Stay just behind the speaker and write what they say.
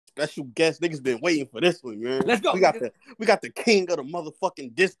special guest. Niggas been waiting for this one, man. Let's go. We got the king of the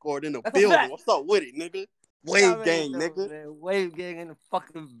motherfucking Discord in the That's building. What's up with it, nigga? Wave gang, nigga. Man. Wave gang in the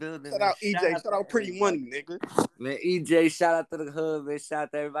fucking building. Shout out EJ. Shout out Pretty Money, nigga. Man, EJ, shout out to the hood, man. Shout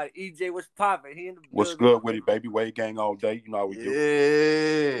out to everybody. EJ, what's popping? He in the building. What's good with it, baby? Wave gang all day. You know how we do.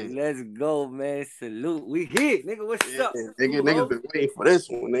 Yeah. Let's go, man. Salute. We here, nigga. What's up? Niggas been waiting for this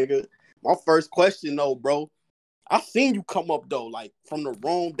one, nigga. My first question, though, bro. I seen you come up, though, like, from the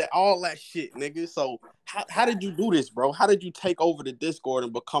room, all that shit, nigga. So, how did you do this, bro? How did you take over the Discord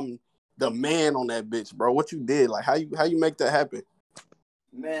and become the man on that bitch, bro? What you did? Like, how you make that happen?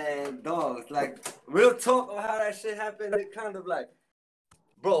 Man, dog, like, real talk on how that shit happened, it kind of like,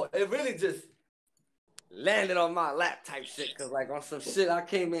 bro, it really just landed on my lap type shit, because, like, on some shit, I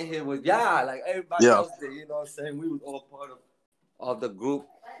came in here with y'all, like, everybody else did, you know what I'm saying? We was all part of the group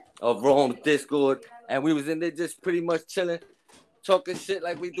of Rome Discord, and we was in there just pretty much chilling, talking shit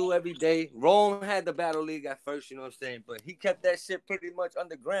like we do every day. Rome had the Battle League at first, you know what I'm saying? But he kept that shit pretty much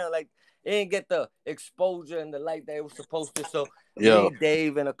underground. Like, it didn't get the exposure and the light that it was supposed to. So, me,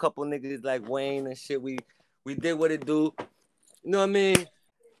 Dave, and a couple niggas like Wayne and shit, we did what it do. You know what I mean?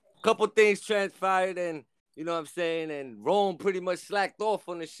 Couple things transpired, and, you know what I'm saying? And Rome pretty much slacked off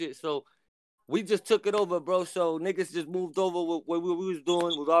on the shit. So, we just took it over, bro. So, niggas just moved over with what we was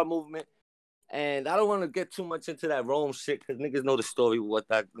doing with our movement. And I don't want to get too much into that Rome shit, because niggas know the story, what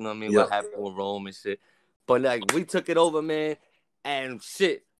that, you know what I mean, what happened with Rome and shit. But, like, we took it over, man, and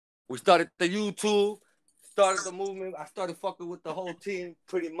shit. We started the YouTube, started the movement. I started fucking with the whole team,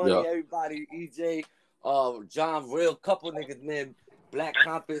 Pretty Money, everybody, EJ, John Real, couple niggas, man, Black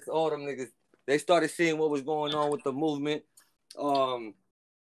Compass, all them niggas. They started seeing what was going on with the movement.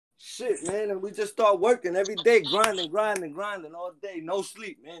 Shit, man, and we just start working every day, grinding all day. No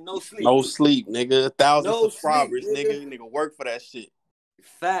sleep, man, no sleep. No sleep, nigga. 1,000 subscribers, nigga. Nigga, work for that shit.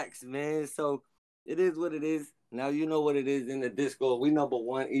 Facts, man. So, it is what it is. Now you know what it is in the Discord. We number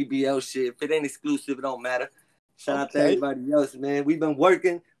one, EBL shit. If it ain't exclusive, it don't matter. Shout out to everybody else, man. We've been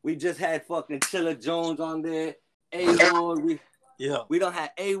working. We just had fucking Chilla Jones on there. A-Ward. We don't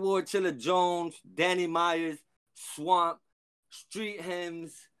have A-Ward, Chilla Jones, Danny Myers, Swamp, Street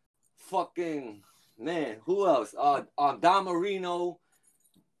Hems, fucking, man, who else? Don Marino.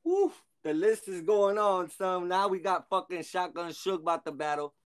 Woo, the list is going on, son. Now we got fucking Shotgun Shook about the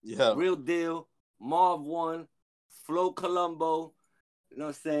battle. Yeah. Real Deal, Marv 1, Flo Colombo. You know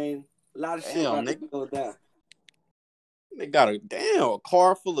what I'm saying? A lot of shit about to go down. They got a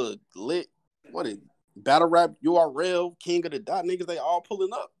car full of lit, battle rap, URL, King of the Dot niggas, they all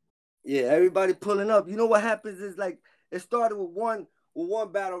pulling up. Yeah, everybody pulling up. You know what happens is, like, it started with one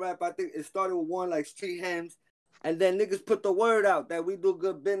battle rap. I think it started with one, like, Street Hems. And then niggas put the word out that we do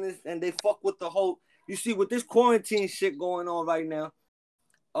good business, and they fuck with the whole. You see, with this quarantine shit going on right now,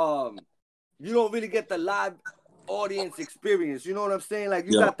 you don't really get the live audience experience. You know what I'm saying? Like,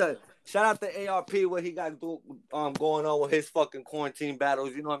 you got the shout out to ARP, what he got going on with his fucking quarantine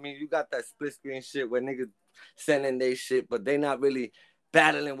battles. You know what I mean? You got that split screen shit where niggas sending their shit, but they not really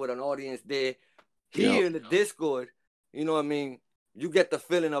battling with an audience there. Here in the Discord, you know what I mean? You get the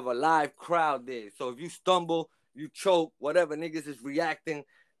feeling of a live crowd there. So if you stumble, you choke, whatever, niggas is reacting.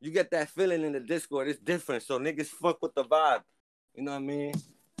 You get that feeling in the Discord. It's different. So niggas fuck with the vibe. You know what I mean?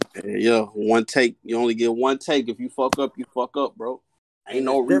 Yeah, one take. You only get one take. If you fuck up, bro. Ain't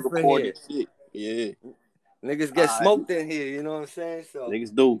no re-recorded shit. Yeah. Niggas get smoked in here, you know what I'm saying? So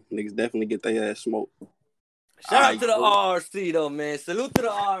niggas do. Niggas definitely get their ass smoked. Shout out to the RRC though, man. Salute to the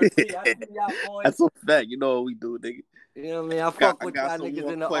RRC. I see y'all boys. That's a fact. You know what we do, nigga. You know what I mean? I fuck with y'all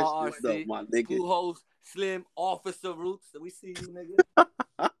niggas in the RRC. My nigga. Who hosts Slim Officer Roots. We see you, nigga.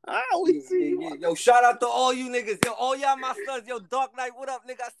 We see you. Yo, shout out to all you niggas. Yo, all y'all my sons. Yo, Dark Knight, what up,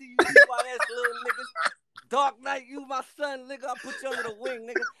 nigga? I see you, ass little niggas. Dark Knight, you my son, nigga. I put you under the wing,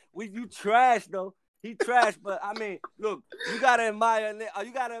 nigga. You trash, though. He trash, but, I mean, look, you gotta admire a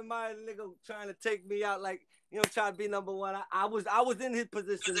nigga trying to take me out like, you know, trying to be number one. I was in his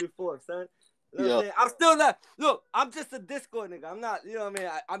position before, son. You know what I'm saying? I'm still not. Look, I'm just a Discord nigga. I'm not, you know what I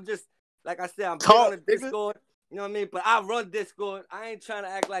mean? I'm just, like I said, I'm on the Discord. You know what I mean? But I run Discord. I ain't trying to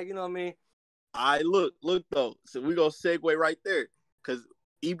act like, you know what I mean? All right, look, though. So we gonna segue right there. Because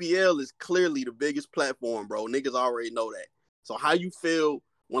EBL is clearly the biggest platform, bro. Niggas already know that. So how you feel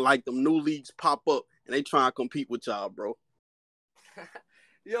when, like, them new leagues pop up and they try to compete with y'all, bro?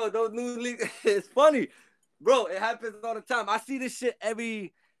 Yo, those new leagues, it's funny. Bro, it happens all the time. I see this shit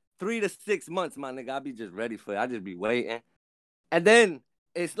every 3 to 6 months, my nigga. I be just ready for it. I just be waiting. And then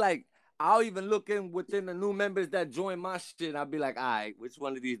it's like, I'll even look in within the new members that join my shit. I'll be like, all right, which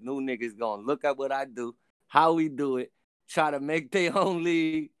one of these new niggas gonna look at what I do, how we do it, try to make their own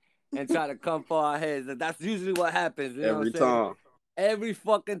league, and try to come for our heads. That's usually what happens. You know what I'm saying? time. Every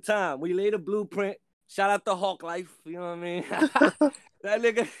fucking time. We laid a blueprint. Shout out to Hawk Life. You know what I mean? That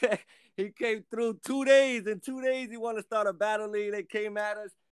nigga, he came through 2 days. In 2 days, he wanted to start a battle league. They came at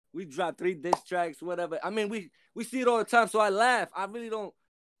us. We dropped 3 diss tracks, whatever. I mean, we see it all the time, so I laugh. I really don't,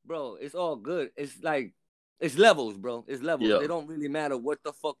 bro. It's all good. It's like, it's levels, bro. It's levels. Yeah. It don't really matter what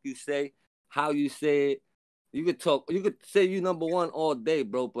the fuck you say, how you say it. You could say you number one all day,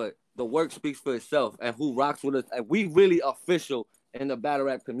 bro, but the work speaks for itself and who rocks with us. And we really official in the battle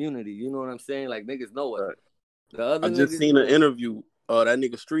rap community. You know what I'm saying? Like, niggas know us. Right. The other I just niggas, seen an interview. That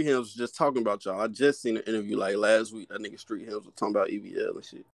nigga Street Hymns was just talking about y'all. I just seen an interview like last week. That nigga Street Hymns was talking about EVL and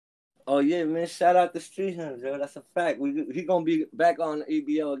shit. Oh, yeah, man. Shout out to Street Hymns, yo. That's a fact. He going to be back on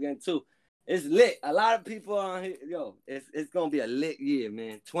EBL again, too. It's lit. A lot of people on here, yo, it's going to be a lit year,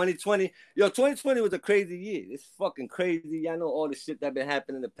 man. 2020 was a crazy year. It's fucking crazy. Y'all know all the shit that been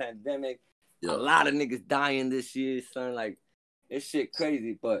happening in the pandemic. Yeah. A lot of niggas dying this year, son. Like, it's shit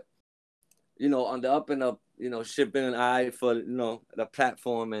crazy. But, you know, on the up and up, you know, shit been an eye for, you know, the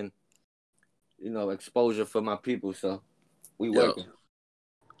platform and, you know, exposure for my people. So, we working.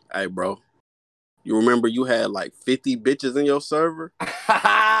 Hey, bro. You remember you had like 50 bitches in your server?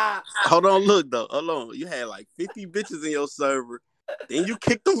 Hold on, look though. Hold on. You had like 50 bitches in your server. Then you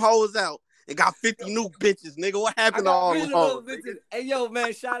kicked them hoes out and got 50 new bitches, nigga. What happened to all them hoes? Hey, yo,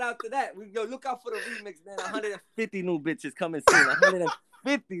 man, shout out to that. Yo, look out for the remix, man. 150 new bitches coming soon.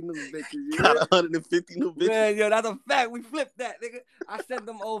 150 new bitches. Got 150 new bitches. Man, yo, that's a fact. We flipped that, nigga. I sent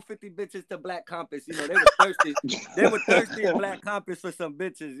them old 50 bitches to Black Compass. You know, they were thirsty. They were thirsty in Black Compass for some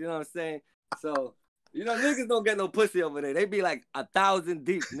bitches. You know what I'm saying? So, you know, niggas don't get no pussy over there. They be like 1,000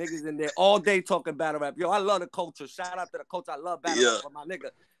 deep niggas in there all day talking battle rap. Yo, I love the culture. Shout out to the culture. I love battle rap for my nigga.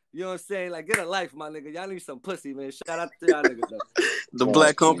 You know what I'm saying? Like, get a life, my nigga. Y'all need some pussy, man. Shout out to y'all niggas, though. The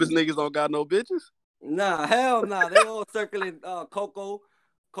Black Compass niggas don't got no bitches? Nah, hell nah. They all circling Coco,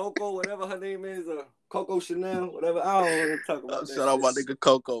 whatever her name is, or Coco Chanel, whatever. I don't want to talk about that. Shout out my nigga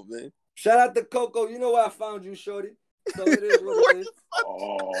Coco, man. Shout out to Coco. You know where I found you, shorty. So it is what it is.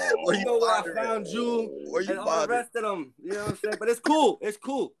 Oh, you know where I found you and all the rest of them. You know what I'm saying? But it's cool. It's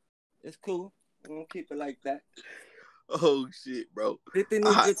cool. It's cool. We're going to keep it like that. Oh, shit, bro. 50 new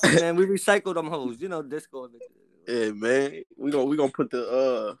bitches, man. We recycle them hoes. You know, disco. Yeah, man. We gonna put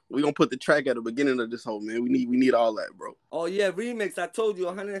the track at the beginning of this whole, man. We need all that, bro. Oh yeah, remix. I told you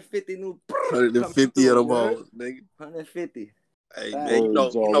 150 new 150 of them hoes, nigga. 150. Hey, man, you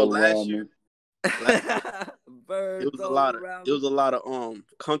know last year it was a lot of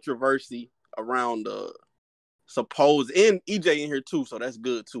controversy around supposed, and EJ in here too, so that's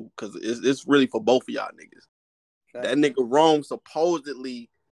good too, because it's really for both of y'all niggas. That nigga Rome supposedly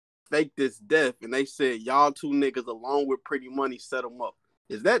faked this death, and they said y'all two niggas along with Pretty Money set him up.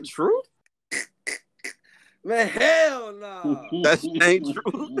 Is that true? Man, hell no. That ain't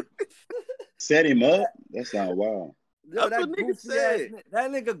true. Set him up? That sound wild. Yo, that nigga said. That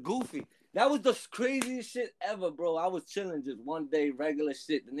nigga goofy. That was the craziest shit ever, bro. I was chilling just one day, regular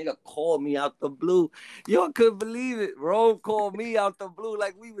shit. The nigga called me out the blue. Yo, I couldn't believe it. Rome called me out the blue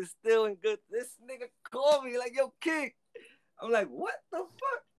like we was still in good. This nigga called me like, yo, King. I'm like, what the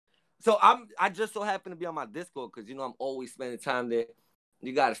fuck? So I just so happen to be on my Discord because, you know, I'm always spending time there.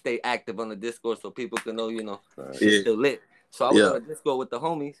 You got to stay active on the Discord so people can know, you know, shit's still lit. So I was on the Discord with the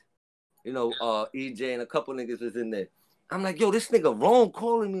homies. You know, EJ and a couple niggas was in there. I'm like, yo, this nigga Rome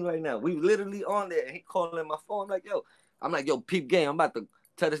calling me right now. We literally on there. And he calling my phone. I'm like, yo, peep game. I'm about to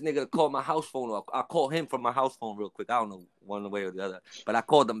tell this nigga to call my house phone. I'll call him from my house phone real quick. I don't know one way or the other. But I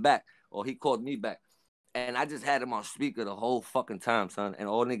called him back. Or he called me back. And I just had him on speaker the whole fucking time, son. And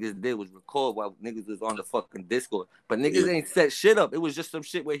all niggas did was record while niggas was on the fucking Discord. But niggas ain't set shit up. It was just some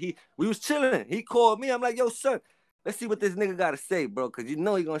shit where we was chilling. He called me. I'm like, yo, son, let's see what this nigga got to say, bro. Because you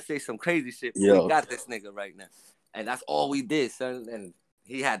know he going to say some crazy shit. We got this nigga right now. And that's all we did, son. And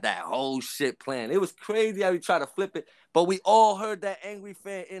he had that whole shit planned. It was crazy how he tried to flip it. But we all heard that angry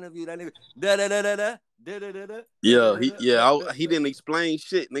fan interview. That nigga, da-da-da-da-da. He didn't explain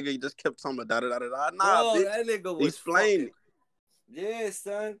shit, nigga. He just kept talking about da-da-da-da-da. Nah, bro, bitch. That nigga was explain it. Yeah,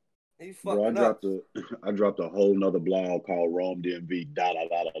 son. He fucking fucking I dropped a whole nother blog called Rome DMV.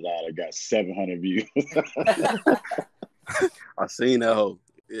 It got 700 views. I seen that hoe.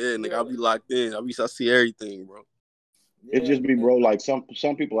 Yeah, nigga, I'll be locked in. I see everything, bro. It just be, bro, like some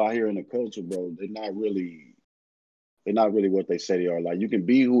people out here in the culture, bro, they're not really what they say they are. Like, you can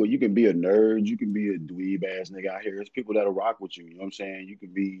be a nerd, you can be a dweeb ass nigga out here. There's people that'll rock with you, you know what I'm saying? You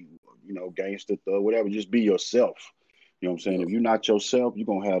can be, you know, gangster thug, whatever, just be yourself. You know what I'm saying? If you're not yourself, you're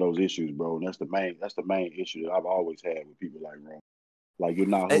gonna have those issues, bro. And that's the main issue that I've always had with people like Rome. Like you're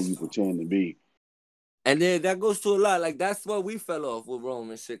not who you pretend to be. And then that goes to a lot. Like, that's where we fell off with Rome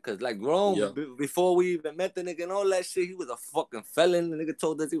and shit. Because, like, Rome, before we even met the nigga and all that shit, he was a fucking felon. The nigga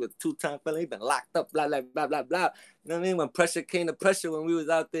told us he was a 2-time felon. He been locked up, blah, blah, blah, blah, blah. You know what I mean? When pressure came to pressure when we was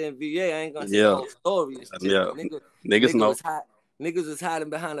out there in VA, I ain't gonna say the whole story and shit. Yeah. Niggas know. Niggas was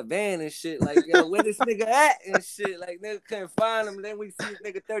hiding behind a van and shit. Like, yo, where this nigga at and shit? Like, nigga couldn't find him. Then we see this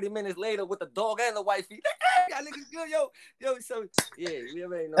nigga 30 minutes later with the dog and the wifey. Y'all niggas good, yo. So, yeah, we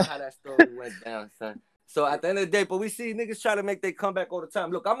already know how that story went down, son. So at the end of the day, but we see niggas try to make their comeback all the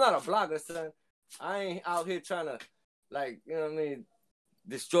time. Look, I'm not a vlogger, son. I ain't out here trying to, like, you know what I mean,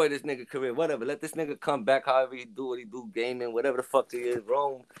 destroy this nigga career, whatever. Let this nigga come back however he do what he do, gaming, whatever the fuck he is.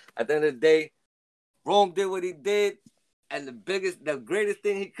 Rome, at the end of the day, Rome did what he did, and the greatest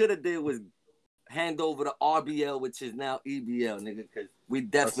thing he could have did was hand over the RBL, which is now EBL, nigga, because we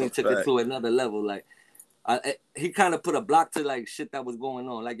definitely took it to another level. Like, he kind of put a block to like shit that was going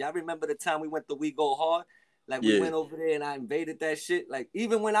on. Like, y'all remember the time we went to We Go Hard? Like, we went over there and I invaded that shit. Like,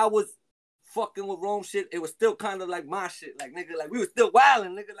 even when I was fucking with Rome shit, it was still kind of like my shit. Like, nigga, like, we was still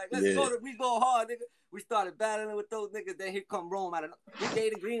wilding, nigga. Like, let's go to We Go Hard, nigga. We started battling with those niggas. Then here come Rome out of who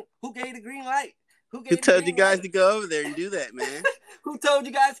gave the green light? Who told you guys to go over there and do that, man? Who told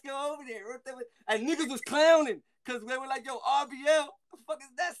you guys to go over there? And niggas was clowning because they were like, yo, RBL. What the fuck is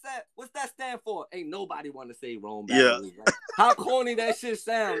that stand? What's that stand for? Ain't nobody want to say Rome Battery. Right? How corny that shit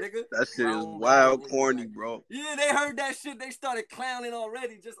sound, nigga. That shit is wild corny, bro. Yeah, they heard that shit. They started clowning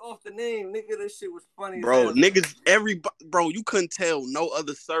already just off the name. Nigga, this shit was funny. Bro, niggas, bro, you couldn't tell no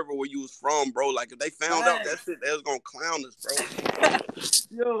other server where you was from, bro. Like, if they found out that shit, they was gonna clown us, bro.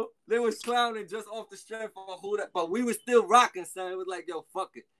 Yo, they was clowning just off the strength of who that, but we was still rocking, son. It was like, yo,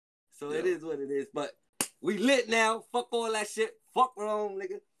 fuck it. So it is what it is. But we lit now. Fuck all that shit. Fuck Rome,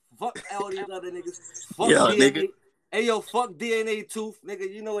 nigga. Fuck all these other niggas. Fuck DNA. Nigga. Hey, yo, fuck DNA Tooth, nigga.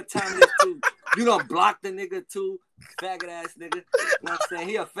 You know what time it is, too. You done blocked the nigga, too. Faggot ass nigga. You know what I'm saying?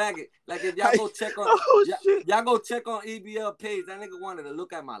 He a faggot. Like, if y'all go check on y'all go check on EBL page, that nigga wanted to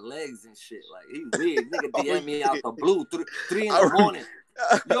look at my legs and shit. Like, he weird. Nigga DM me out the blue. 3 in the morning.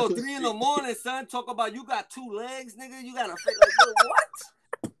 Yo, 3 in the morning, son. Talk about you got 2 legs, nigga. You got a fake. Like, yo, what?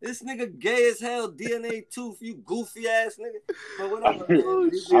 This nigga gay as hell, DNA Tooth, you goofy ass nigga. But whatever.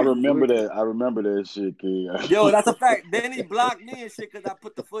 I remember that. I remember that shit, kid. Yo, that's a fact. Then he blocked me and shit because I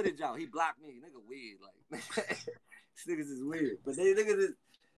put the footage out. He blocked me. Nigga weird. Like, these niggas is weird. But they niggas is,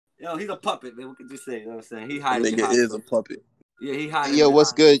 yo, he's a puppet, man. What could you say? You know what I'm saying? He hiding. Nigga is a puppet. Yeah, he hiding. Yo,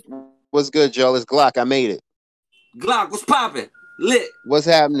 what's good? What's good, y'all? It's Glock. I made it. Glock, what's popping? Lit. What's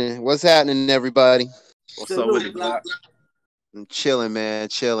happening? What's happening, everybody? What's up with it, Glock? I'm chilling, man.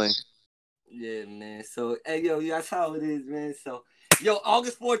 Chilling. Yeah, man. So, hey, yo, that's how it is, man. So, yo,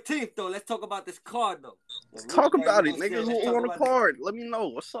 August 14th, though. Let's talk about this card, though. Let's talk about it, nigga. Who on the card? Let me know.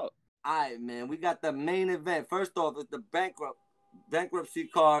 What's up? All right, man. We got the main event. First off, it's the bankruptcy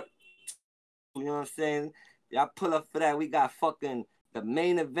card. You know what I'm saying? Y'all pull up for that. We got fucking the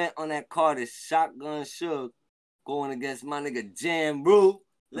main event on that card is Shotgun Suge going against my nigga Jam Rule.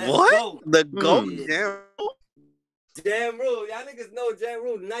 Let's go. The GOAT Jam Rule? Jam Rule. Y'all niggas know Jam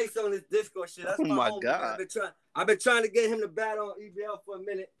Rule nice on this Discord shit. That's my homie. God. I've been trying to get him to battle on EBL for a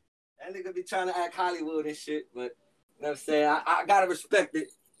minute. That nigga be trying to act Hollywood and shit. But, you know what I'm saying? I gotta respect it.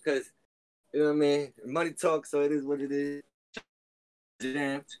 Because, you know what I mean? Money talks, so it is what it is.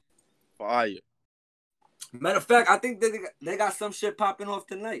 Jam. Fire. Matter of fact, I think they got some shit popping off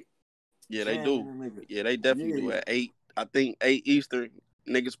tonight. Yeah, they do. Yeah, they definitely do. At 8, I think 8 Eastern,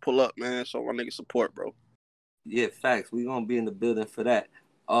 niggas pull up, man. So my niggas support, bro. Yeah, facts. We gonna be in the building for that.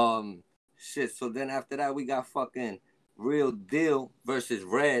 Shit. So then after that, we got fucking Real Deal versus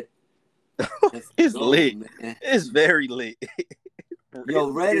Red. It's lit. Man. It's very lit.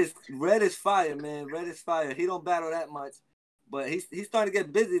 Yo, Red is fire, man. Red is fire. He don't battle that much, but he's starting to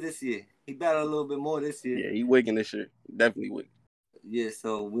get busy this year. He battled a little bit more this year. Yeah, he wigging this year. Definitely wigging. Yeah,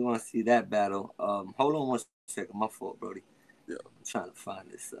 so we want to see that battle. Hold on one second. My fault, Brody. Yeah. I'm trying to find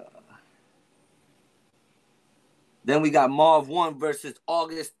this. Then we got Marv 1 versus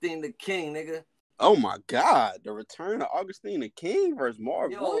Augustine the King, nigga. Oh my God, the return of Augustine the King versus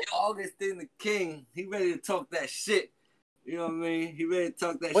Marv 1. Yo, Augustine the King, he ready to talk that shit. You know what I mean? He ready to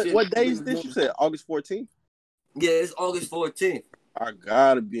talk that shit. What day is this? You said August 14th? Yeah, it's August 14th. I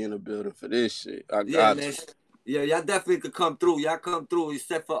gotta be in the building for this shit. Yeah, y'all definitely could come through. Y'all come through,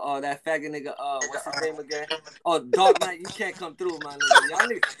 except for that faggot nigga. What's his name again? Oh, Dark Knight. You can't come through, my nigga. Y'all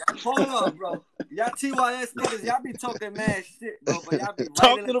niggas, hold on, bro. Y'all TYS niggas, y'all be talking mad shit, bro. But y'all be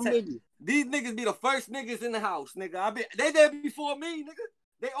talking to them niggas. These niggas be the first niggas in the house, nigga. They there before me,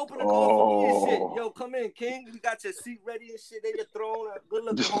 nigga. They open the door for me and shit. Oh. Yo, come in, King. You got your seat ready and shit. They your throne. Good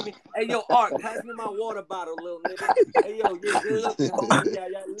looking, homie. Hey, yo, Art, pass me my water bottle, little nigga. Hey, yo, you good looking, homie. Yeah,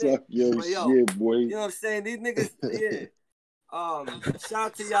 lit. Talk your But, yo, shit, boy. you know what I'm saying? These niggas, yeah. Shout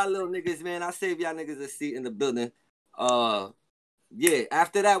out to y'all little niggas, man. I save y'all niggas a seat in the building. Yeah,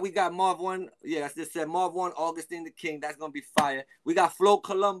 after that, we got Marv 1. Yeah, I just said Marv 1, Augustine the King. That's going to be fire. We got Flo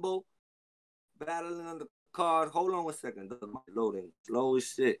Colombo battling on the card. Hold on 1 second. The mic loading. Slow as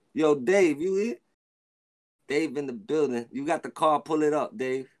shit. Yo, Dave, you here? Dave in the building. You got the car. Pull it up,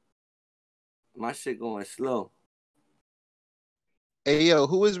 Dave. My shit going slow. Hey, yo,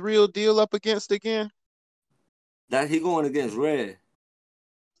 who is Real Deal up against again? That he going against Red.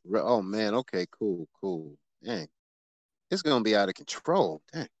 Oh, man. Okay, cool. Dang. It's going to be out of control.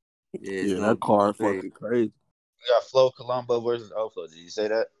 Dang. Yeah, that card fucking crazy. We got Flo Colombo versus Oflo. Did you say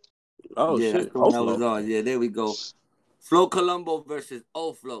that? Oh yeah, shit, that's the one that was Oflo. on. Yeah, there we go. Flo Colombo versus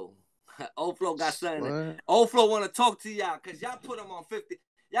Oflo. Oflo got something. Oflo want to talk to y'all because y'all put him on 50.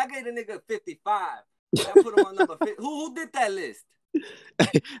 Y'all gave the nigga 55. Y'all put him on number 50. Who did that list?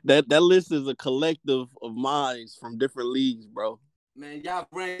 that list is a collective of minds from different leagues, bro. Man, y'all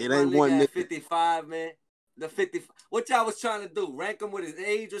ranked It my ain't nigga one at nigga. 55, man. The 50. What y'all was trying to do? Rank him with his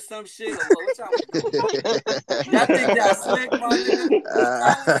age or some shit? Or what y'all was doing? Y'all think y'all slick, my nigga? What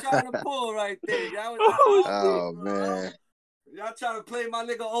y'all was trying to pull right there? Y'all was, Oh, man. Y'all trying to play my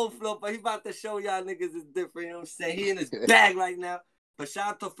nigga Oflo, but he about to show y'all niggas is different. You know what I'm saying? He in his bag right now. But shout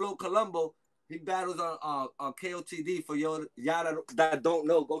out to Flo Colombo. He battles on KOTD for y'all that don't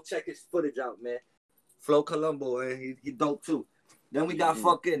know. Go check his footage out, man. Flo Colombo, and he dope too. Then we got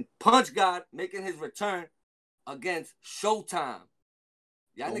fucking Punch God making his return against Showtime.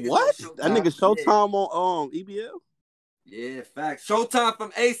 Y'all niggas What? know Showtime. That nigga Showtime on EBL? Yeah, facts. Showtime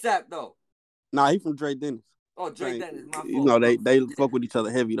from ASAP though. Nah, he from Dre Dennis. Oh, Dre Dennis, my fault. You know they fuck with each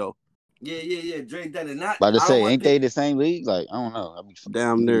other heavy though. Yeah. Dre Dennis. Not. About to I don't say, want ain't they the same league? Like, I don't know.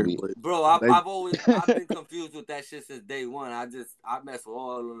 Damn near. But bro, I've been confused with that shit since day one. I mess with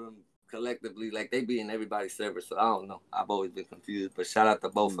all of them collectively, like they be in everybody's server. So I don't know. I've always been confused. But shout out to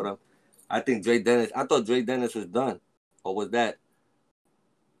both of them. I think Dre Dennis. I thought Dre Dennis was done, or was that?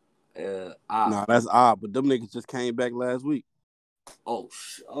 Nah, that's odd. But them niggas just came back last week. Oh,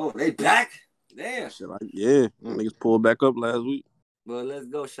 they back? Damn. Shit, niggas pulled back up last week. Well, let's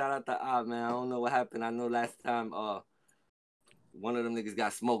go. Shout out to man. I don't know what happened. I know last time one of them niggas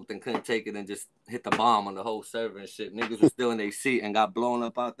got smoked and couldn't take it and just hit the bomb on the whole server and shit. Niggas was still in their seat and got blown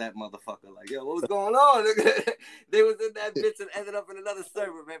up out that motherfucker. Like, yo, what was going on, nigga? They was in that bitch and ended up in another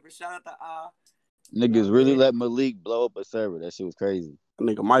server, man. But shout out to Niggas really let Malik blow up a server. That shit was crazy. That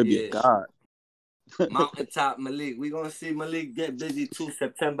nigga might be a god. Mountaintop Malik. We gonna see Malik get busy too.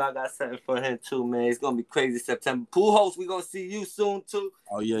 September, I got something for him too, man. It's gonna be crazy September. Pool host, we gonna see you soon too.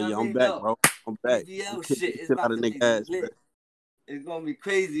 Oh yeah, I'm back, bro. I'm back. BBL shit is about to be lit. It's gonna be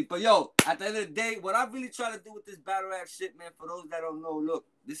crazy. But yo, at the end of the day, what I really try to do with this battle rap shit, man, for those that don't know, look,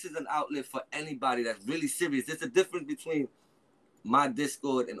 this is an outlet for anybody that's really serious. There's a difference between my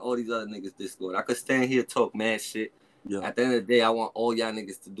Discord and all these other niggas' Discord. I could stand here talk mad shit. Yeah. At the end of the day, I want all y'all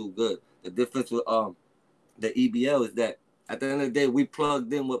niggas to do good. The difference with the EBL is that at the end of the day, we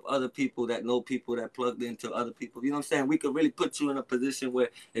plugged in with other people that know people that plugged into other people. You know what I'm saying? We could really put you in a position where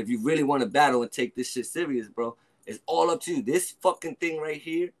if you really want to battle and take this shit serious, bro, it's all up to you. This fucking thing right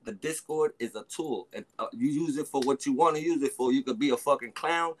here, the Discord, is a tool. And you use it for what you want to use it for. You could be a fucking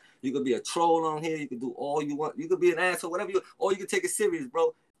clown. You could be a troll on here. You could do all you want. You could be an asshole, whatever you. Or you could take it serious,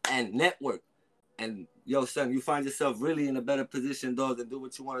 bro, and network. And yo, son, you find yourself really in a better position, dog, and do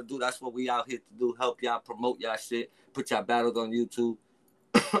what you want to do. That's what we out here to do. Help y'all promote y'all shit. Put y'all battles on YouTube.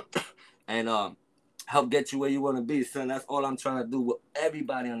 And help get you where you want to be, son. That's all I'm trying to do with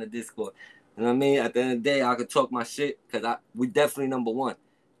everybody on the Discord. You know what I mean? At the end of the day, I could talk my shit because we definitely number one.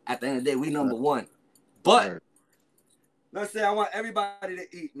 At the end of the day, we number one. But let's say I want everybody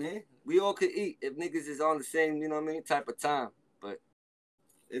to eat, man. We all could eat if niggas is on the same, you know what I mean, type of time. But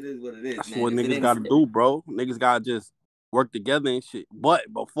it is what it is, That's man. what niggas gotta do, bro. Niggas gotta just work together and shit.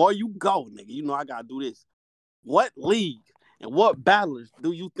 But before you go, nigga, you know I gotta do this. What league and what battlers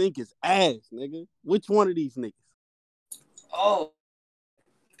do you think is ass, nigga? Which one of these niggas? Oh,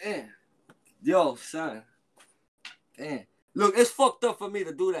 damn. Yo, son. Damn. Look, it's fucked up for me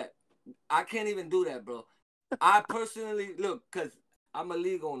to do that. I can't even do that, bro. I personally, look, because I'm a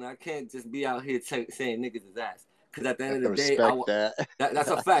league owner. I can't just be out here saying niggas is ass. Because at the end of the day, that's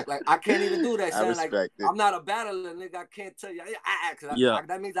a fact. Like, I can't even do that, son. Like, I'm not a battler, nigga. I can't tell you.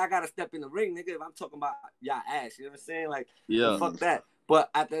 That means I got to step in the ring, nigga, if I'm talking about y'all ass. You know what I'm saying? Like, fuck that. But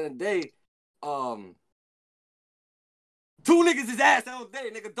at the end of the day, Two niggas is ass all day,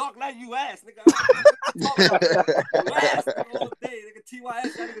 nigga. Dark Knight, you ass, nigga. You ass nigga, all day, nigga.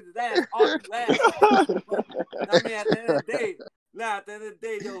 TYS, that niggas is ass. Ark, you ass. I mean, at the end of the day, at the end of the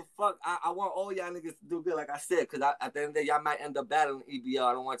day, yo, fuck. I want all y'all niggas to do good, like I said, because at the end of the day, y'all might end up battling EBL.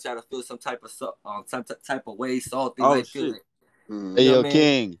 I don't want y'all to feel some type of way salty. Oh, like, shit. Hey, yo, what I mean?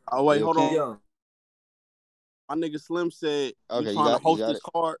 King. Oh, wait, Yo, hold King. on. Yo, My nigga Slim said Okay, he you trying got- to host you got this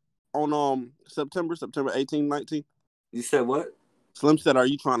card on September 18th, 19th. you said what? Slim said, are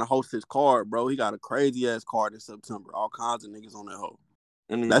you trying to host his card, bro? He got a crazy ass card in September. All kinds of niggas on that hoe.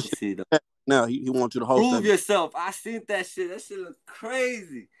 Let me That shit- see though. Now he wants you to host Prove that. yourself. I seen that shit. That shit look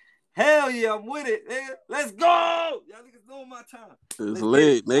crazy. Hell yeah, I'm with it, nigga. Let's go. Y'all niggas know my time. It's Let's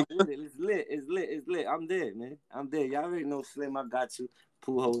lit, get it. nigga. I'm with it. It's lit. It's lit. It's lit. I'm there, man. I'm there. Y'all already know Slim. I got you.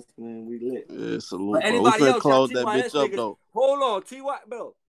 Pool host, man. We lit. Yeah, salute, But bro. We anybody finna else, close y'all that TYS bitch up, niggas, though. hold on, TY,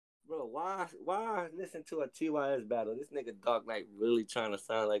 bro, why listen to a TYS battle? This nigga Dark Knight really trying to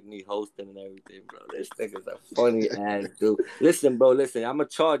sound like me hosting and everything, bro. This nigga's a funny ass dude. Listen, bro, listen, I'ma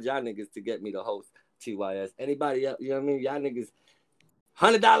charge y'all niggas to get me to host TYS. Anybody else, you know what I mean? Y'all niggas,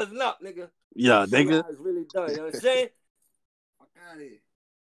 $100 and up, nigga. Yeah, Show y'all nigga. it's really done. You know what I'm saying? Fuck out of here.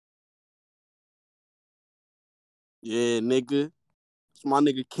 Yeah, nigga. It's my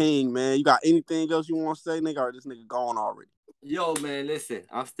nigga King, man. You got anything else you want to say, nigga, or this nigga gone already? Yo, man, listen,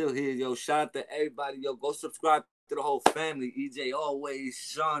 I'm still here, yo. Shout out to everybody, yo. Go subscribe to the whole family. EJ Always,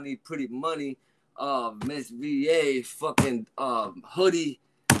 Shawnee, Pretty Money, Miss VA, fucking Hoodie,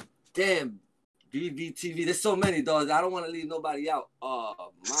 damn, BVTV. There's so many, dogs. I don't want to leave nobody out.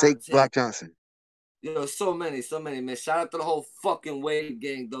 Sake Monte. Black Johnson. Yo, so many, man. Shout out to the whole fucking Wave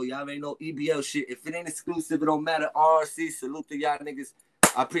gang, though. Y'all ain't no EBL shit. If it ain't exclusive, it don't matter. RC, salute to y'all niggas.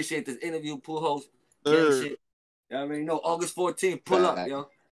 I appreciate this interview, pool host, gang shit. Y'all already know. August 14th, pull up, yo.